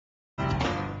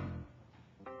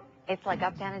It's like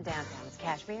up, down, and downtown. It's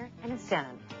cashmere and it's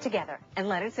denim together. And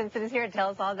Leonard Simpson is here to tell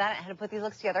us all about it and how to put these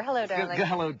looks together. Hello, darling.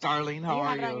 Hello, darling. How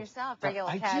are you? You have it on yourself. Regular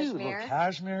I cashmere. do. A little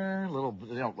cashmere, a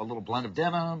little blend of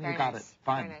denim. Very you got nice. it.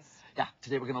 Fine. Very nice. Yeah,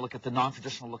 today we're going to look at the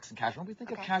non-traditional looks in cashmere. We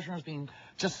think of cashmere as being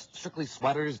just strictly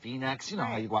sweaters, V-necks. You know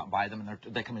how you go out and buy them,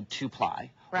 and they come in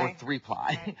 2-ply or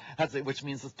 3-ply. Right. That's it, which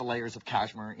means it's the layers of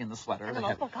cashmere in the sweater. And the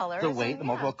multiple colors. The weight, the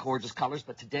multiple gorgeous colors.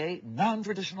 But today,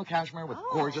 non-traditional cashmere with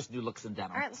gorgeous new looks in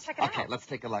denim. All right, let's check it out. Okay, let's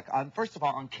take a look. First of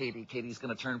all, on Katie. Katie's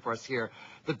going to turn for us here.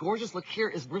 The gorgeous look here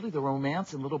is really the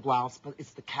romance in little blouse, but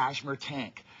it's the cashmere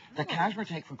tank. The cashmere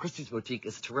tank from Christie's Boutique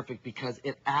is terrific because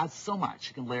it adds so much.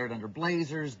 You can layer it under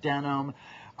blazers, denim.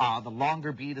 The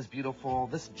longer bead is beautiful.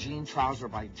 This jean trouser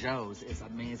by Joe's is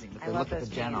amazing. If they look at the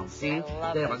denim, see,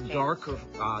 they have a darker,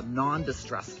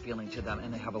 non-distressed feeling to them,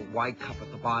 and they have a wide cup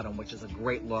at the bottom, which is a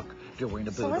great look if you're wearing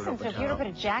a boot. So listen, so if you were to put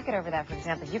a jacket over that, for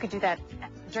example, you could do that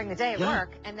during the day at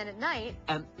work, and then at night,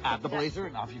 and add the blazer,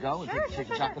 and off you go, and take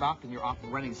the jacket off, and you're off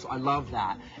and running. So I love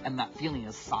that, and that feeling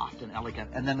is soft and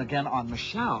elegant. And then again on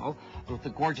Michelle with the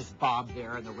gorgeous bob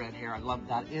there and the red hair, I love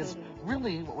that. Is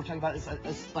really what we're talking about is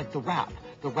like the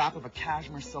wrap of a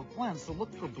cashmere silk blend. So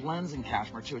look for blends in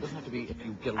cashmere too. It doesn't have to be if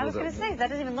you get a little bit. I was going to say that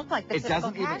doesn't even look like the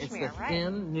typical cashmere, it's the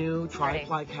thin new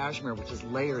tri-ply cashmere, which is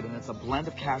layered, and it's a blend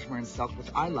of cashmere and silk, which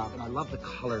I love, and I love the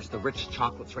colors, the rich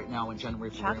chocolates right now in January,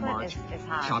 February, March. Chocolate is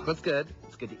hot. Chocolate's good.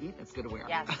 It's good to eat. It's good to wear.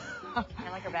 Yes. I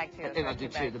like her bag too. And I do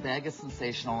too. The bag is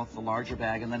sensational. It's the larger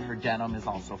bag, and then her denim is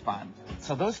also fun.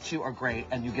 So those two are great,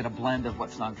 and you get a blend of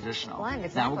what's non-traditional. Blend,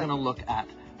 exactly. Now we're going to look at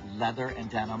leather and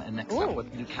denim and mix up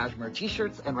with new cashmere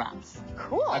t-shirts and wraps.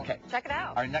 Cool. Okay. Check it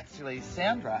out. Our next lady,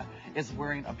 Sandra, is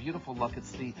wearing a beautiful look.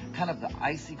 It's the kind of the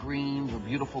icy green, the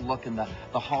beautiful look in the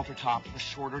halter top, the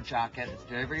shorter jacket. It's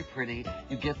very, very pretty.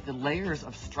 You get the layers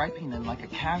of striping in like a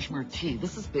cashmere tee.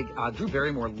 This is big. Drew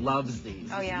Barrymore loves these.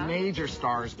 Oh, yeah? Major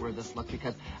stars wear this look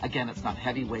because, again, it's not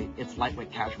heavyweight. It's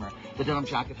lightweight cashmere. The denim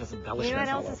jacket has embellishments all over it. You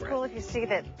know what else is cool? If you see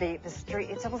that the street,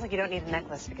 it's almost like you don't need a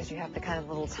necklace because you have the kind of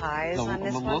little ties on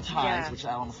this one. Little ties, which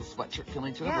add almost a sweatshirt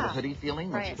feeling to it, a little hoodie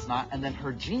feeling, which it's not. And then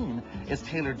her jean is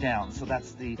tailored down. So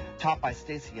that's the top by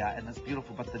Stacia, and it's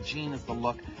beautiful. But the jean is the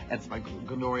look. And it's by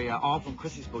Gloria, all from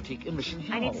Christie's Boutique in Mission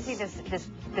Hills. I need to see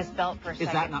this belt for a second.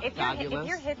 Is that not fabulous? If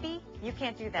you're hippie, you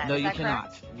can't do that. No, is you that cannot.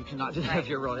 Correct? You cannot do that if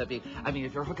you're a real hippie. I mean,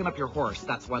 if you're hooking up your horse,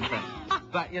 that's one thing.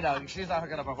 But, you know, she's not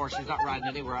hooking up a horse. She's not riding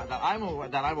anywhere that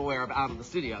I'm aware of out of the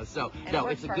studio. So, no,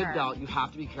 it's a good belt. You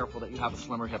have to be careful that you have a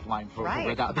slimmer hip line for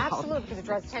wear that belt. Absolutely, because it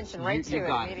draws attention right to it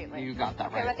immediately. You got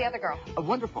that right. Okay, about the other girl. A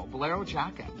wonderful bolero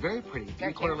jacket. Very pretty.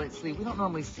 Three-quarter length sleeve. We don't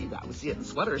normally see that. We see it in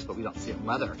sweaters, but we don't see it in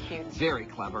leather. Cute. Very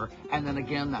clever. And then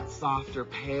again, that softer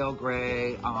pale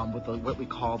gray with what we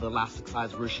call the elastic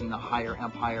size ruching, a higher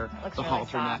empire, the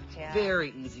halter neck. Yeah.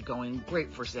 Very easygoing.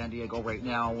 Great for San Diego right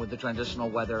now with the transitional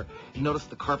weather. You notice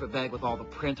the carpet bag with all the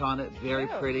print on it. Very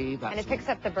pretty. And it picks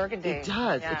up the burgundy. It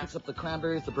does. It picks up the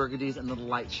cranberries, the burgundies, and the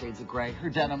light shades of gray. Her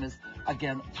denim is,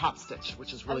 again, top stitch,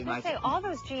 which is really nice. Say, all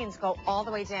those jeans go all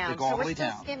the way down. They go all the way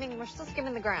down. We're still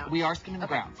skimming the ground. We are skimming the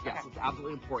ground. Yes, it's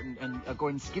absolutely important. And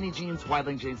going skinny jeans, wide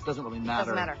leg jeans doesn't really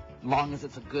matter. Doesn't matter. Long as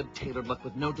it's a good tailored look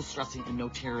with no distressing and no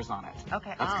tears on it.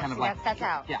 Okay. That's kind of like that's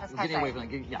out. Yeah, that's getting away from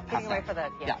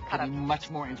getting much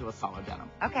more into a solid denim.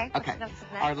 Okay. Okay.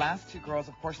 Our last two girls,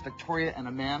 of course, Victoria and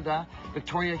Amanda.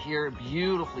 Victoria here,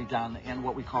 beautifully done in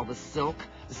what we call the silk.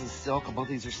 This is silk. Both of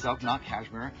these are silk, not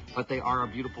cashmere, but they are a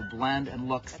beautiful blend and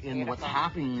looks in what's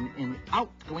happening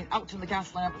going out to the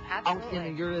gas lamp. Absolutely. Out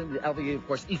in you're in the LVA, of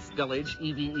course, East Village,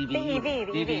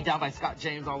 EV, down by Scott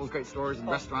James, all those great stores and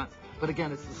restaurants. But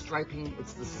again, it's the striping,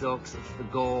 it's the silks, it's the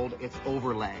gold, it's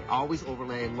overlay. Always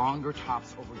overlay, longer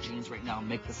tops over jeans right now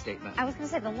make the statement. I was going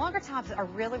to say, the longer tops are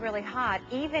really, really hot,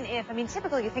 even if, I mean,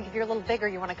 typically you think if you're a little bigger,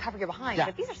 you want to cover your behind.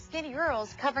 But these are skinny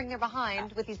girls covering their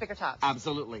behind with these bigger tops.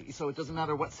 Absolutely. So it doesn't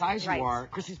matter what size you are.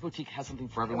 Christie's Boutique has something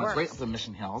for everyone. It's right up in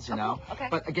Mission Hills, you know. Okay.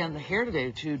 But again, the hair today,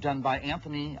 too, done by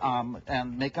Anthony,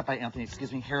 and makeup by Anthony,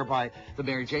 hair by the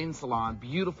Mary Jane Salon.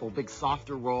 Beautiful, big,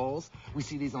 softer rolls. We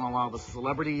see these on a lot of the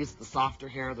celebrities, the softer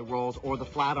hair, the rolls, or the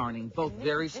flat ironing, both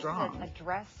very strong. This is a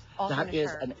dress. That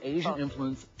is an Asian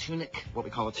influence tunic, what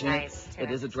we call a tunic. Nice tunic.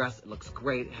 It is a dress. It looks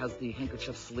great. It has the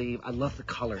handkerchief sleeve. I love the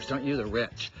colors, don't you? They're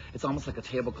rich. It's almost like a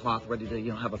tablecloth ready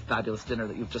to, have a fabulous dinner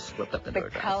that you've just flipped up into a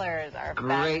dress. The colors are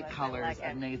great colors,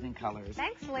 amazing colors.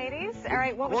 Thanks, ladies. All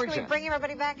right, should we bring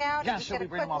everybody back out? Yeah, should we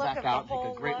bring them all back out?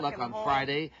 Take a great look on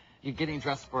Friday. you're getting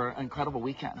dressed for an incredible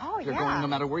weekend. Oh, You're yeah. going, no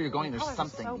matter where you're The going, there's colors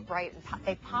something. are so bright. And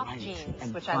they pop Right. jeans,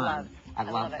 And which fun. I love. I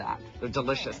love it. that. They're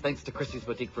delicious. Thanks to Christy's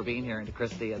Boutique for being here, and to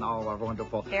Christy and all of our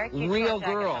wonderful Very cute real short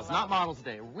jacket. girls, I not love models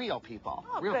today, real people,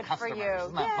 Oh, real good for customers. you.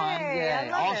 Isn't that fun? Yay, I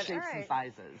love All it. shapes All and right.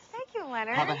 sizes. Thank you,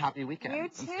 Leonard. Have a happy weekend. You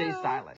And too. stay stylish.